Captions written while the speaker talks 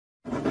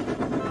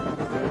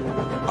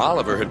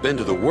Oliver had been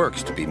to the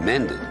works to be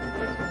mended.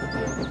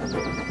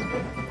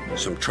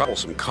 Some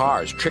troublesome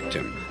cars tricked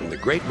him, and the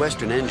Great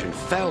Western engine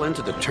fell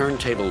into the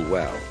turntable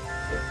well.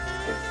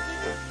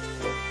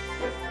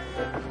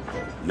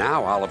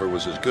 Now Oliver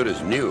was as good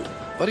as new,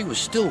 but he was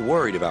still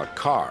worried about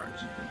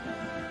cars.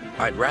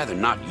 "I'd rather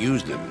not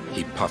use them,"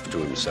 he puffed to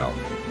himself.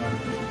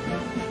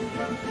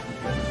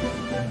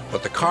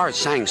 But the cars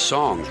sang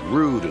songs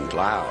rude and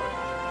loud.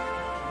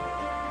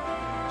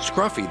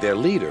 Scruffy, their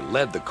leader,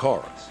 led the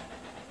chorus.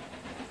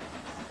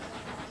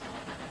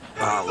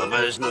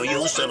 Oliver's no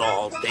use at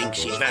all,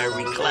 thinks he's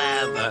very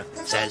clever,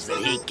 says that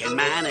he can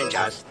manage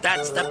us,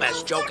 that's the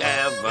best joke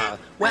ever.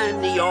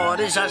 When he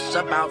orders us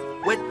about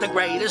with the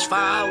greatest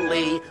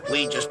folly,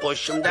 we just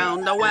push him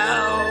down the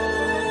well.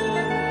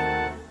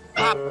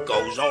 Up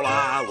goes old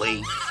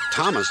Ollie.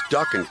 Thomas,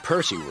 Duck, and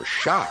Percy were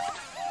shocked.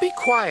 "Be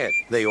quiet,"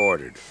 they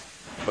ordered.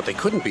 But they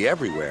couldn't be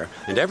everywhere,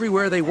 and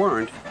everywhere they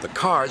weren't, the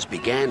cars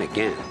began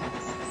again.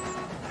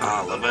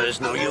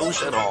 Oliver's no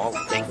use at all,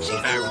 thinks he's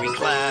very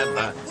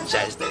clever,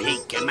 says that he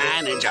can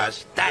manage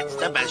us, that's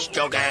the best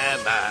joke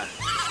ever.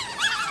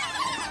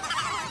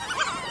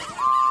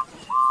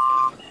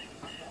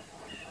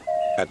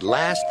 At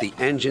last, the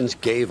engines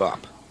gave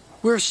up.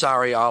 "We're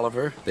sorry,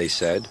 Oliver," they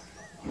said.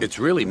 "It's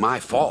really my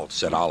fault,"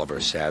 said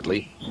Oliver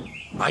sadly.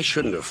 "I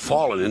shouldn't have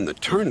fallen in the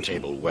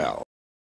turntable well."